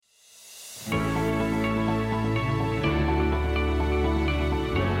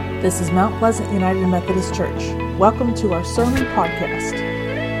This is Mount Pleasant United Methodist Church. Welcome to our sermon podcast.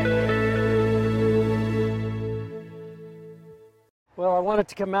 Well, I wanted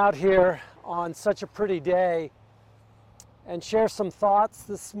to come out here on such a pretty day and share some thoughts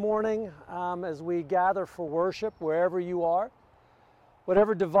this morning as we gather for worship wherever you are.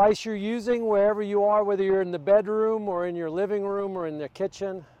 Whatever device you're using, wherever you are, whether you're in the bedroom or in your living room or in the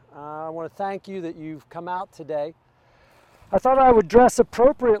kitchen, I want to thank you that you've come out today. I thought I would dress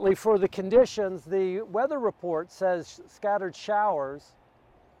appropriately for the conditions. The weather report says scattered showers.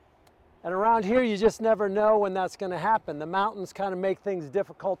 And around here, you just never know when that's going to happen. The mountains kind of make things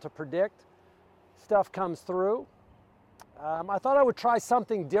difficult to predict. Stuff comes through. I thought I would try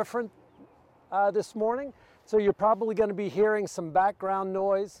something different this morning. So you're probably going to be hearing some background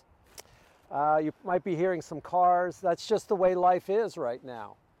noise. You might be hearing some cars. That's just the way life is right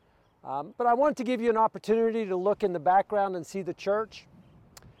now. But I wanted to give you an opportunity to look in the background and see the church.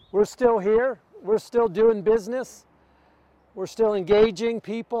 We're still here. We're still doing business. We're still engaging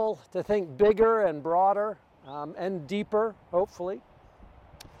people to think bigger and broader and deeper, hopefully.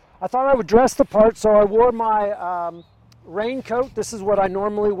 I thought I would dress the part, so I wore my raincoat. This is what I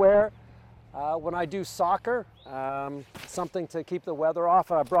normally wear when I do soccer, something to keep the weather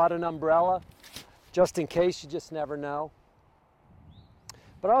off. I brought an umbrella just in case, you just never know.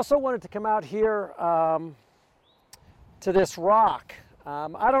 But I also wanted to come out here to this rock.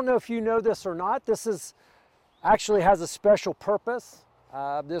 I don't know if you know this or not. This actually has a special purpose.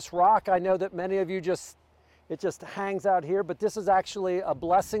 This rock, I know that many of you it just hangs out here, but this is actually a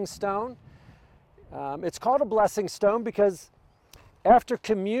blessing stone. It's called a blessing stone because after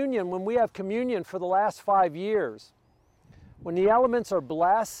communion, when we have communion for the last 5 years, when the elements are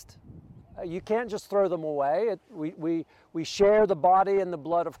blessed, you can't just throw them away. We share the body and the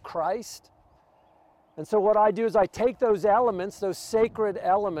blood of Christ. And so what I do is I take those elements, those sacred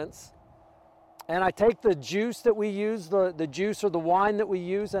elements, and I take the juice that we use, the juice or the wine that we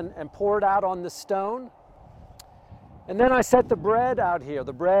use, and pour it out on the stone. And then I set the bread out here,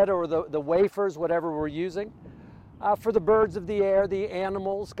 the bread or the wafers, whatever we're using, for the birds of the air, the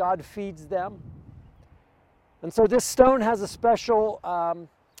animals. God feeds them. And so this stone has a special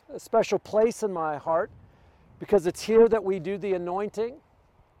place in my heart because it's here that we do the anointing.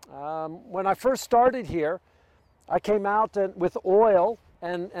 When I first started here, I came out with oil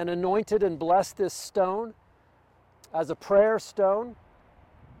and anointed and blessed this stone as a prayer stone,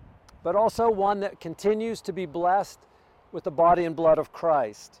 but also one that continues to be blessed with the body and blood of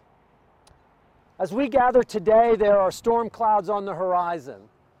Christ. As we gather today, there are storm clouds on the horizon.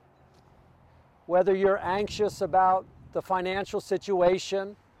 Whether you're anxious about the financial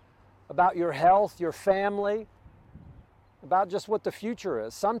situation, about your health, your family, about just what the future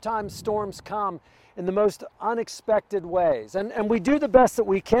is. Sometimes storms come in the most unexpected ways. And we do the best that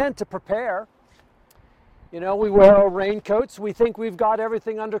we can to prepare. You know, we wear our raincoats. We think we've got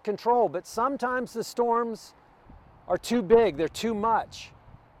everything under control. But sometimes the storms are too big. They're too much.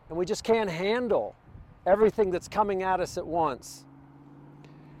 And we just can't handle everything that's coming at us at once.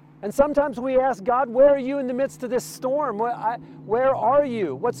 And sometimes we ask God, where are you in the midst of this storm? Where are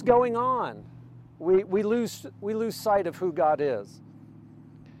you? What's going on? We lose sight of who God is.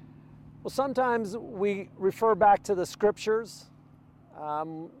 Well, sometimes we refer back to the scriptures,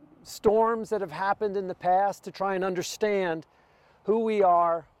 storms that have happened in the past to try and understand who we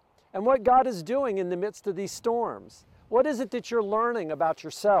are and what God is doing in the midst of these storms. What is it that you're learning about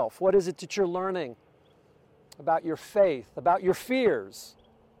yourself? What is it that you're learning about your faith, about your fears,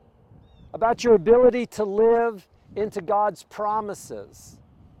 about your ability to live into God's promises?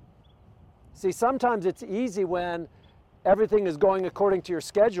 See, sometimes it's easy when everything is going according to your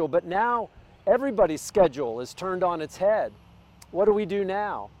schedule, but now everybody's schedule is turned on its head. What do we do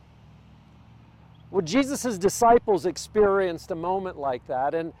now? Well, Jesus' disciples experienced a moment like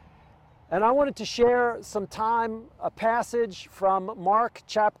that, and I wanted to share some time, a passage from Mark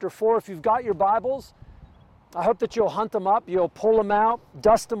chapter 4. If you've got your Bibles, I hope that you'll hunt them up, you'll pull them out,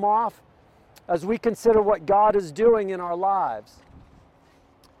 dust them off, as we consider what God is doing in our lives.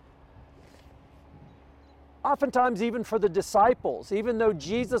 Oftentimes, even for the disciples, even though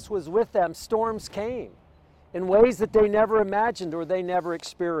Jesus was with them, storms came in ways that they never imagined or they never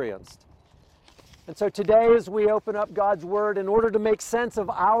experienced. And so today, as we open up God's Word, in order to make sense of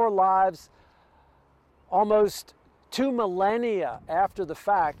our lives, almost 2 millennia after the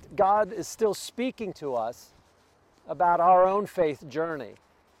fact, God is still speaking to us about our own faith journey.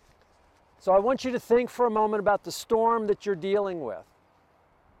 So I want you to think for a moment about the storm that you're dealing with.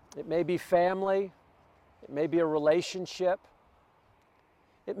 It may be family. It may be a relationship.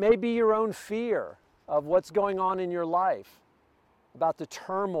 It may be your own fear of what's going on in your life. about the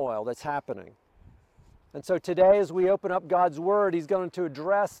turmoil that's happening. And so today, as we open up God's Word, He's going to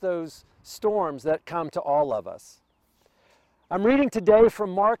address those storms that come to all of us. I'm reading today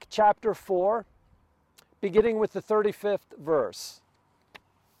from Mark chapter 4, beginning with the 35th verse.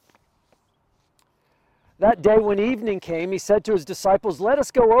 That day when evening came, He said to His disciples, "Let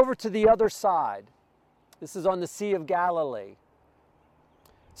us go over to the other side." This is on the Sea of Galilee.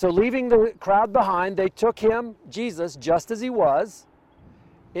 So leaving the crowd behind, they took Him, Jesus, just as He was,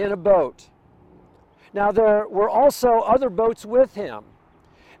 in a boat. Now there were also other boats with Him,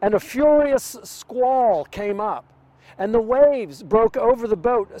 and a furious squall came up, and the waves broke over the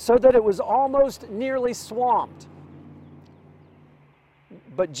boat so that it was almost nearly swamped.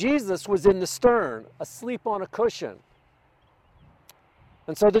 But Jesus was in the stern, asleep on a cushion.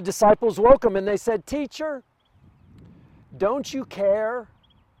 And so the disciples woke Him, and they said, "Teacher, don't you care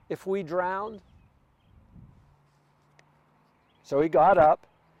if we drowned?" So He got up.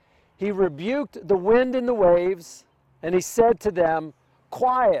 He rebuked the wind and the waves, and He said to them,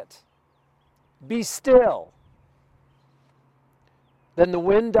 "Quiet, be still." Then the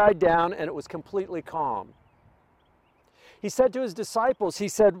wind died down, and it was completely calm. He said to His disciples, He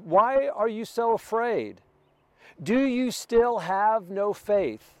said, "Why are you so afraid? Do you still have no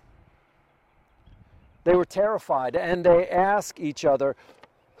faith?" They were terrified, and they asked each other,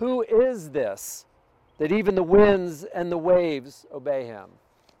 "Who is this, that even the winds and the waves obey Him?"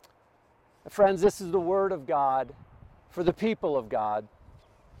 Friends, this is the Word of God for the people of God.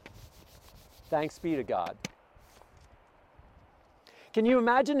 Thanks be to God. Can you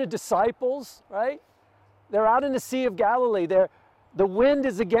imagine the disciples, right? They're out in the Sea of Galilee. The wind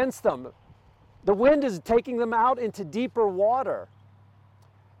is against them. The wind is taking them out into deeper water.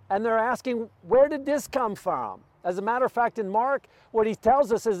 And they're asking, where did this come from? As a matter of fact, in Mark, what he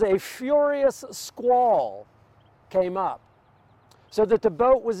tells us is a furious squall came up, so that the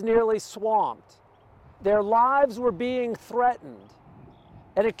boat was nearly swamped. Their lives were being threatened,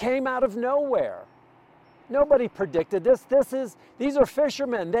 and it came out of nowhere. Nobody predicted this. These are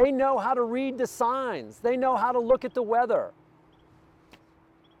fishermen. They know how to read the signs. They know how to look at the weather.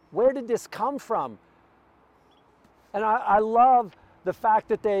 Where did this come from? And I love the fact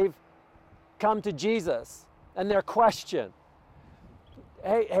that they've come to Jesus and their question.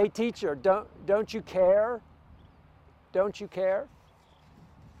 Hey teacher, don't you care? Don't you care?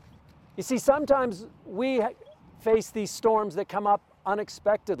 You see, sometimes we face these storms that come up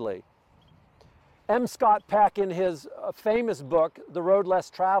unexpectedly. M. Scott Peck, in his famous book, The Road Less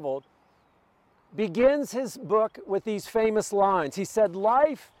Traveled, begins his book with these famous lines. He said,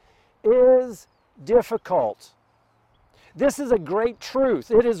 "Life is difficult. This is a great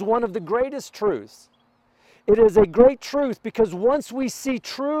truth. It is one of the greatest truths. It is a great truth because once we see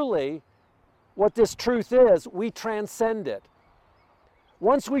truly what this truth is, we transcend it.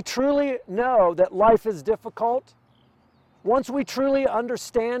 Once we truly know that life is difficult, once we truly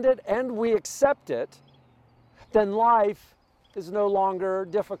understand it and we accept it, then life is no longer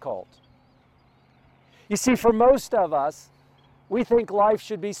difficult." You see, for most of us, we think life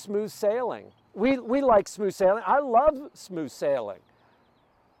should be smooth sailing. We like smooth sailing. I love smooth sailing.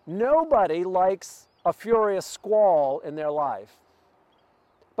 Nobody likes a furious squall in their life.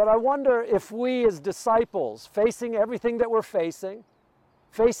 But I wonder if we as disciples, facing everything that we're facing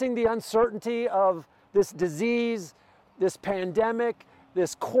the uncertainty of this disease, this pandemic,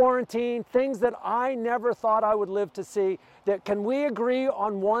 this quarantine, things that I never thought I would live to see, that can we agree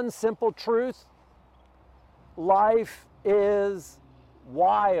on one simple truth? Life is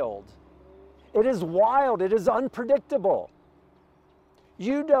wild. It is wild. It is unpredictable.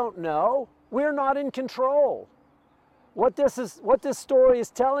 You don't know. We're not in control. What this story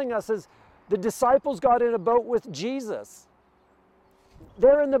is telling us is the disciples got in a boat with Jesus.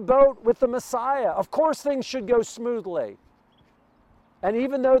 They're in the boat with the Messiah. Of course things should go smoothly. And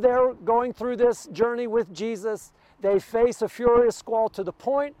even though they're going through this journey with Jesus, they face a furious squall to the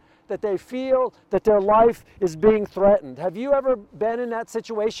point that they feel that their life is being threatened. Have you ever been in that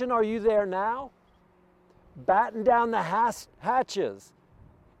situation? Are you there now? Batten down the hatches.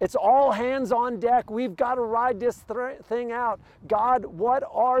 It's all hands on deck. We've got to ride this thing out. God, what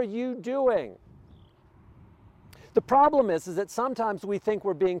are you doing? The problem is that sometimes we think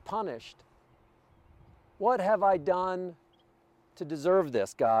we're being punished. What have I done to deserve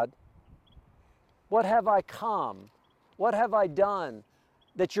this, God? What have I come? What have I done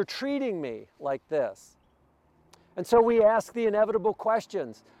that you're treating me like this? And so we ask the inevitable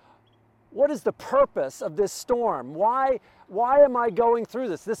questions. What is the purpose of this storm? Why am I going through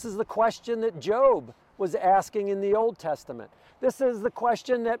this? This is the question that Job was asking in the Old Testament. This is the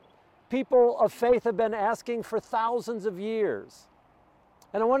question that people of faith have been asking for thousands of years.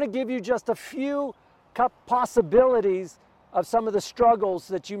 And I want to give you just a few possibilities of some of the struggles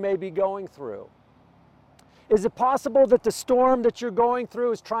that you may be going through. Is it possible that the storm that you're going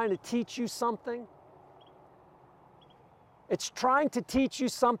through is trying to teach you something? It's trying to teach you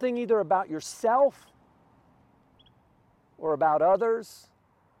something either about yourself or about others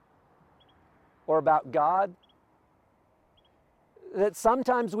or about God. That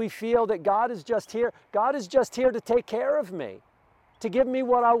sometimes we feel that God is just here. God is just here to take care of me, to give me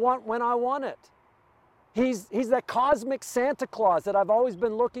what I want when I want it. He's that cosmic Santa Claus that I've always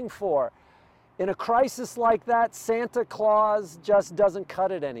been looking for. In a crisis like that, Santa Claus just doesn't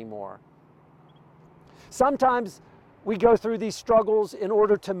cut it anymore. Sometimes we go through these struggles in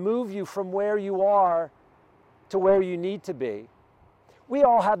order to move you from where you are to where you need to be. We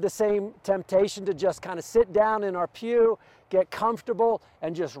all have the same temptation to just kind of sit down in our pew, get comfortable,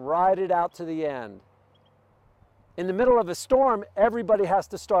 and just ride it out to the end. In the middle of a storm, everybody has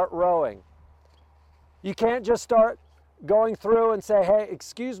to start rowing. You can't just start going through and say, hey,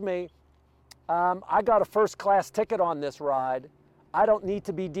 excuse me, I got a first-class ticket on this ride. I don't need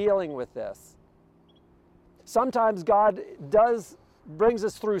to be dealing with this. Sometimes God brings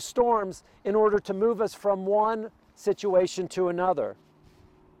us through storms in order to move us from one situation to another.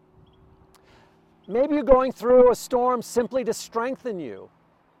 Maybe you're going through a storm simply to strengthen you.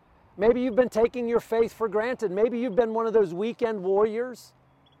 Maybe you've been taking your faith for granted. Maybe you've been one of those weekend warriors,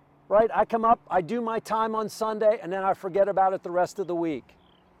 right? I come up, I do my time on Sunday, and then I forget about it the rest of the week.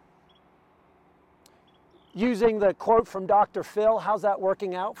 Using the quote from Dr. Phil, how's that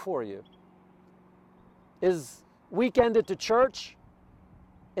working out for you? Is weekend at the church,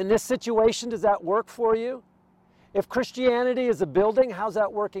 in this situation, does that work for you? If Christianity is a building, how's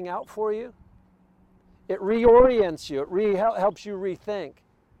that working out for you? It reorients you, it helps you rethink.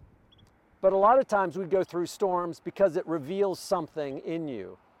 But a lot of times we go through storms because it reveals something in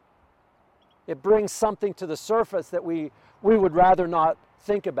you. It brings something to the surface that we would rather not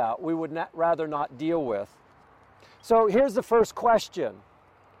think about, we would rather not deal with. So here's the first question.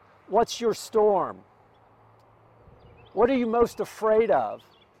 What's your storm? What are you most afraid of?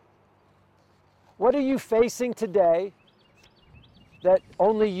 What are you facing today that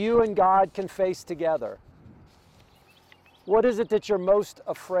only you and God can face together? What is it that you're most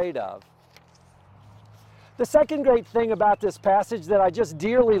afraid of? The second great thing about this passage that I just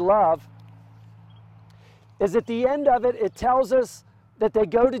dearly love is at the end of it, it tells us that they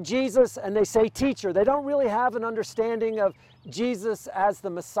go to Jesus and they say, teacher. They don't really have an understanding of Jesus as the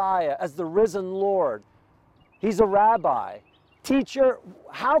Messiah, as the risen Lord. He's a rabbi. Teacher,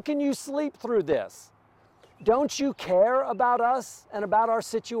 how can you sleep through this? Don't you care about us and about our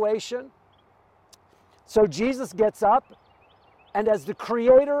situation? So Jesus gets up, and as the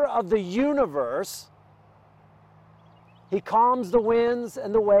creator of the universe, he calms the winds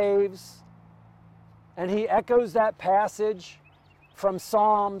and the waves, and he echoes that passage from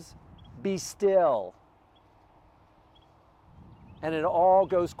Psalms, be still. And it all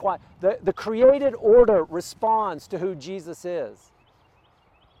goes quiet. The created order responds to who Jesus is.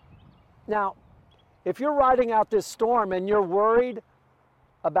 Now, if you're riding out this storm and you're worried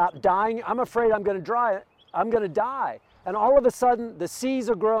about dying, I'm afraid I'm going to die. And all of a sudden the seas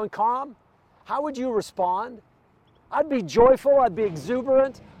are growing calm, how would you respond? I'd be joyful, I'd be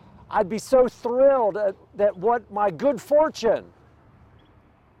exuberant, I'd be so thrilled that what my good fortune.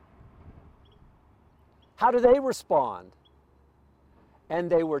 How do they respond? And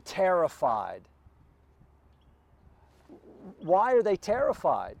they were terrified. Why are they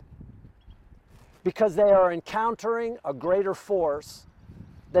terrified? Because they are encountering a greater force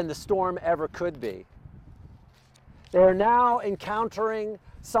than the storm ever could be. They are now encountering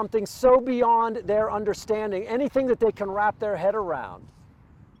something so beyond their understanding, anything that they can wrap their head around.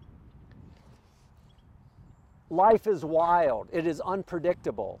 Life is wild, it is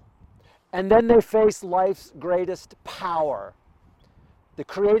unpredictable. And then they face life's greatest power, the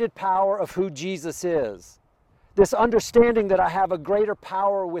created power of who Jesus is. This understanding that I have a greater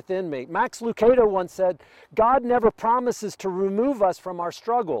power within me. Max Lucado once said, God never promises to remove us from our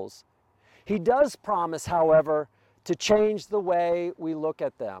struggles. He does promise, however, to change the way we look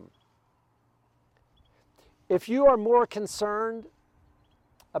at them. If you are more concerned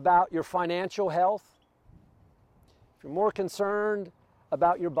about your financial health, if you're more concerned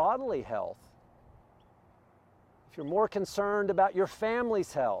about your bodily health, if you're more concerned about your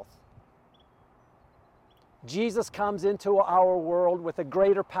family's health, Jesus comes into our world with a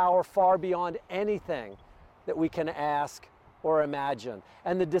greater power far beyond anything that we can ask or imagine.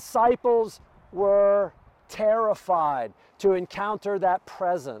 And the disciples were terrified to encounter that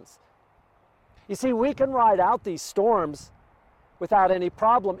presence. You see, we can ride out these storms without any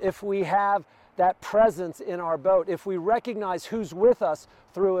problem if we have that presence in our boat, if we recognize who's with us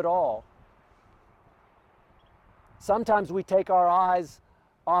through it all. Sometimes we take our eyes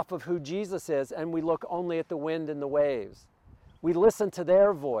off of who Jesus is and we look only at the wind and the waves. We listen to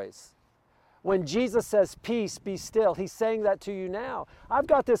their voice. When Jesus says, "Peace, be still," he's saying that to you now. I've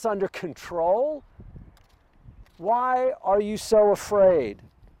got this under control. Why are you so afraid?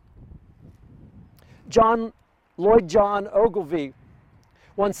 Lloyd John Ogilvie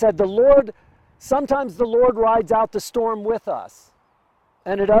once said, sometimes the Lord rides out the storm with us,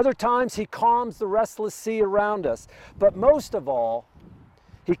 and at other times he calms the restless sea around us. But most of all,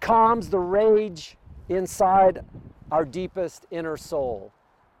 he calms the rage inside our deepest inner soul.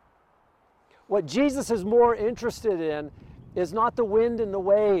 What Jesus is more interested in is not the wind and the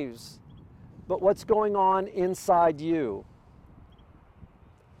waves, but what's going on inside you.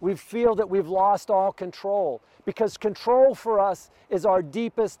 We feel that we've lost all control, because control for us is our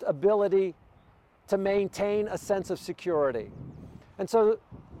deepest ability to maintain a sense of security. And so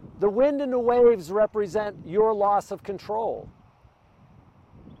the wind and the waves represent your loss of control.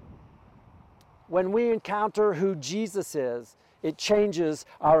 When we encounter who Jesus is, it changes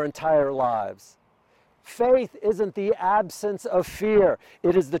our entire lives. Faith isn't the absence of fear.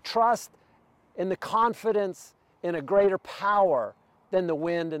 It is the trust and the confidence in a greater power than the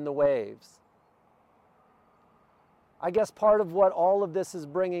wind and the waves. I guess part of what all of this is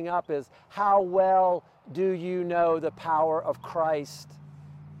bringing up is, how well do you know the power of Christ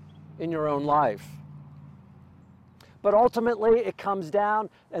in your own life? But ultimately it comes down,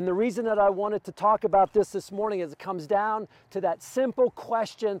 and the reason that I wanted to talk about this morning is it comes down to that simple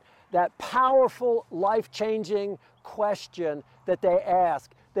question, that powerful, life-changing question that they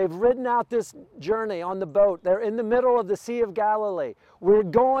ask. They've ridden out this journey on the boat. They're in the middle of the Sea of Galilee. We're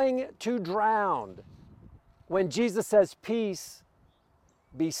going to drown. When Jesus says, "Peace,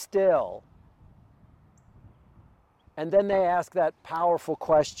 be still." And then they ask that powerful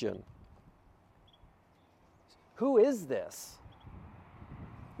question, who is this?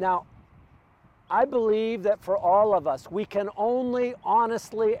 Now, I believe that for all of us, we can only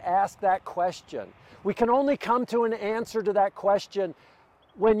honestly ask that question. We can only come to an answer to that question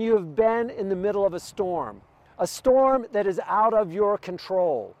when you have been in the middle of a storm that is out of your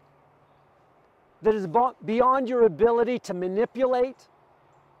control, that is beyond your ability to manipulate,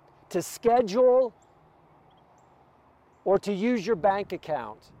 to schedule, or to use your bank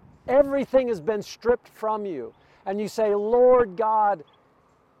account. Everything has been stripped from you. And you say, "Lord God,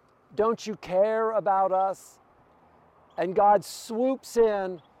 don't you care about us?" And God swoops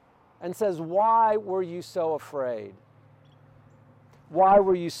in and says, "Why were you so afraid? Why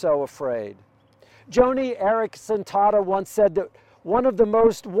were you so afraid?" Joni Eareckson Tada once said that one of the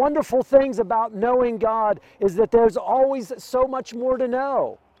most wonderful things about knowing God is that there's always so much more to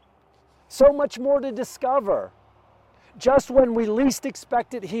know, so much more to discover. Just when we least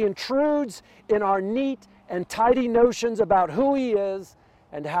expect it, He intrudes in our neat and tidy notions about who He is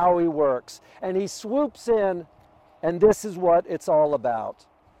and how He works. And He swoops in, and this is what it's all about.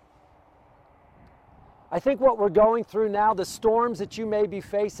 I think what we're going through now, the storms that you may be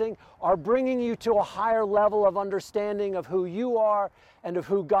facing, are bringing you to a higher level of understanding of who you are and of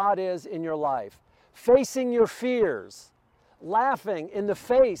who God is in your life. Facing your fears, laughing in the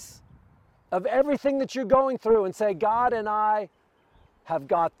face of everything that you're going through and say, "God and I have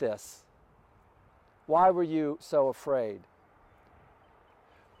got this. Why were you so afraid?"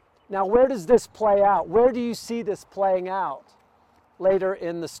 Now, where does this play out? Where do you see this playing out later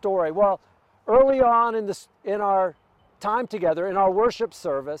in the story? Well, early on in our time together, in our worship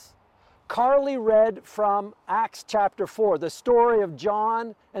service, Carly read from Acts chapter 4, the story of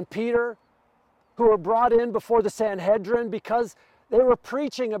John and Peter, who were brought in before the Sanhedrin because they were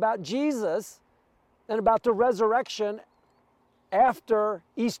preaching about Jesus and about the resurrection after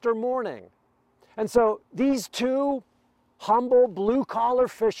Easter morning. And so these two humble blue-collar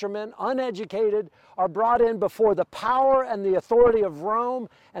fishermen, uneducated, are brought in before the power and the authority of Rome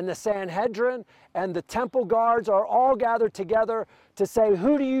and the Sanhedrin, and the temple guards are all gathered together to say,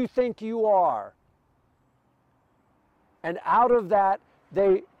 "Who do you think you are?" And out of that,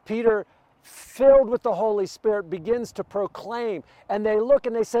 Peter, filled with the Holy Spirit, begins to proclaim. And they look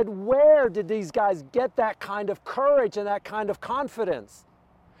and they said, "Where did these guys get that kind of courage and that kind of confidence?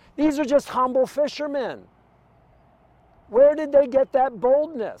 These are just humble fishermen. Where did they get that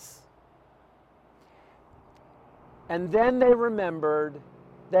boldness?" And then they remembered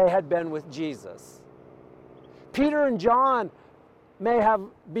they had been with Jesus. Peter and John may have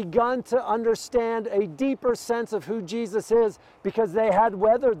begun to understand a deeper sense of who Jesus is because they had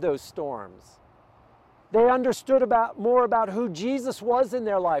weathered those storms. They understood more about who Jesus was in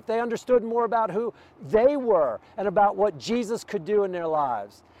their life. They understood more about who they were and about what Jesus could do in their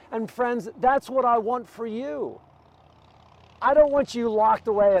lives. And friends, that's what I want for you. I don't want you locked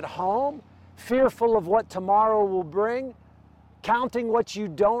away at home, fearful of what tomorrow will bring, counting what you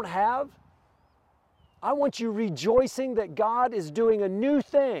don't have. I want you rejoicing that God is doing a new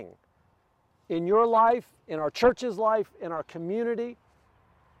thing in your life, in our church's life, in our community.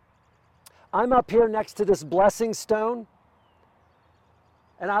 I'm up here next to this blessing stone,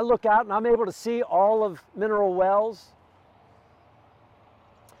 and I look out and I'm able to see all of Mineral Wells.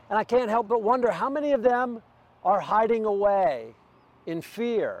 And I can't help but wonder how many of them are hiding away in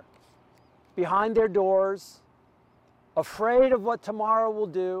fear behind their doors, afraid of what tomorrow will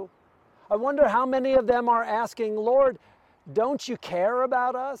do. I wonder how many of them are asking, Lord, don't you care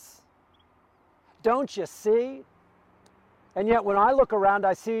about us? Don't you see? And yet when I look around,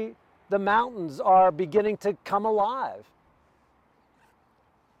 I see the mountains are beginning to come alive.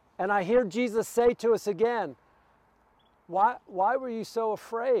 And I hear Jesus say to us again, why were you so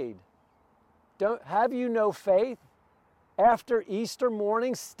afraid? Have you no faith? After Easter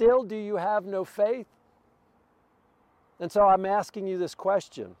morning, still do you have no faith? And so I'm asking you this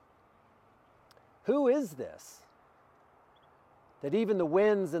question. Who is this that even the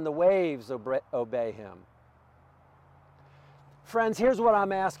winds and the waves obey him? Friends, here's what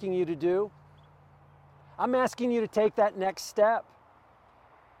I'm asking you to do. I'm asking you to take that next step,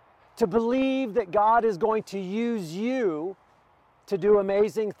 to believe that God is going to use you to do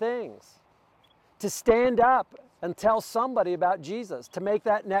amazing things, to stand up and tell somebody about Jesus, to make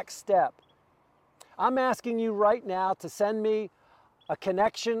that next step. I'm asking you right now to send me a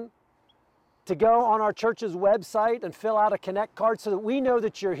connection, to go on our church's website and fill out a connect card so that we know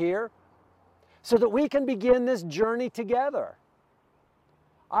that you're here, so that we can begin this journey together.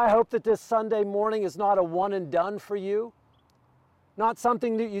 I hope that this Sunday morning is not a one and done for you, not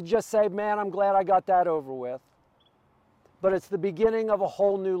something that you just say, man, I'm glad I got that over with, but it's the beginning of a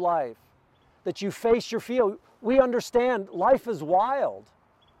whole new life, that you face your fear. We understand life is wild,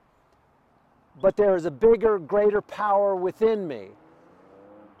 but there is a bigger, greater power within me.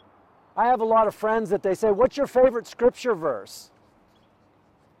 I have a lot of friends that they say, what's your favorite scripture verse?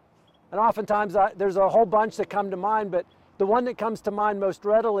 And oftentimes there's a whole bunch that come to mind, but the one that comes to mind most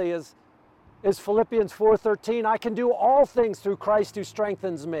readily is Philippians 4:13. I can do all things through Christ who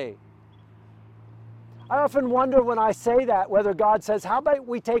strengthens me. I often wonder when I say that whether God says, how about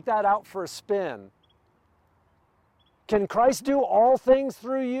we take that out for a spin? Can Christ do all things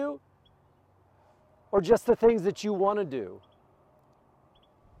through you? Or just the things that you want to do?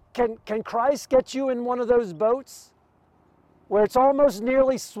 Can Christ get you in one of those boats where it's almost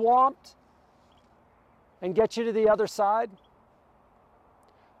nearly swamped and get you to the other side?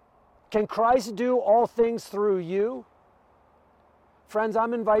 Can Christ do all things through you? Friends,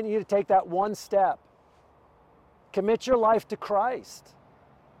 I'm inviting you to take that one step. Commit your life to Christ.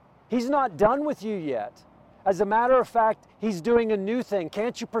 He's not done with you yet. As a matter of fact, He's doing a new thing.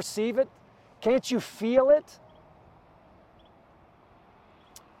 Can't you perceive it? Can't you feel it?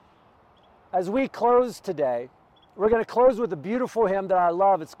 As we close today, we're going to close with a beautiful hymn that I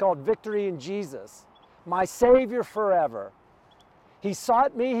love. It's called Victory in Jesus. My Savior forever. He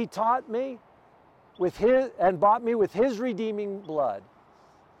sought me, He taught me, and bought me with His redeeming blood.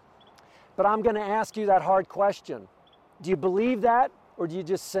 But I'm going to ask you that hard question. Do you believe that, or do you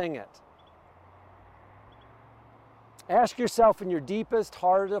just sing it? Ask yourself in your deepest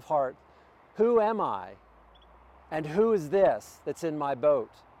heart of heart, who am I? And who is this that's in my boat?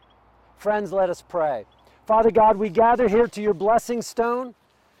 Friends, let us pray. Father God, we gather here to your blessing stone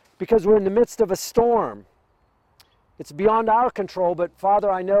because we're in the midst of a storm. It's beyond our control, but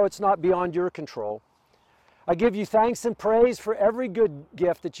Father, I know it's not beyond your control. I give you thanks and praise for every good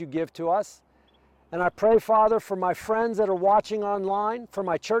gift that you give to us. And I pray, Father, for my friends that are watching online, for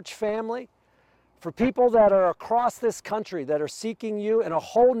my church family, for people that are across this country that are seeking you in a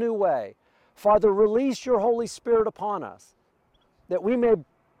whole new way. Father, release your Holy Spirit upon us, that we may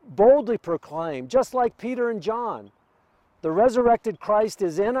boldly proclaim, just like Peter and John, the resurrected Christ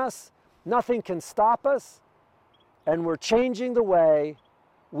is in us, nothing can stop us, and we're changing the way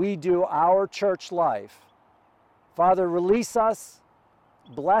we do our church life. Father, release us,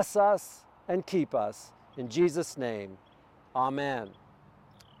 bless us, and keep us. In Jesus' name, amen.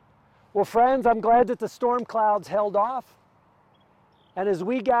 Well, friends, I'm glad that the storm clouds held off. And as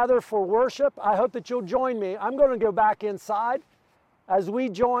we gather for worship, I hope that you'll join me. I'm going to go back inside as we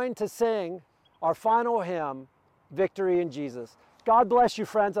join to sing our final hymn, Victory in Jesus. God bless you,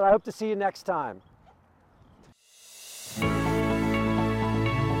 friends, and I hope to see you next time.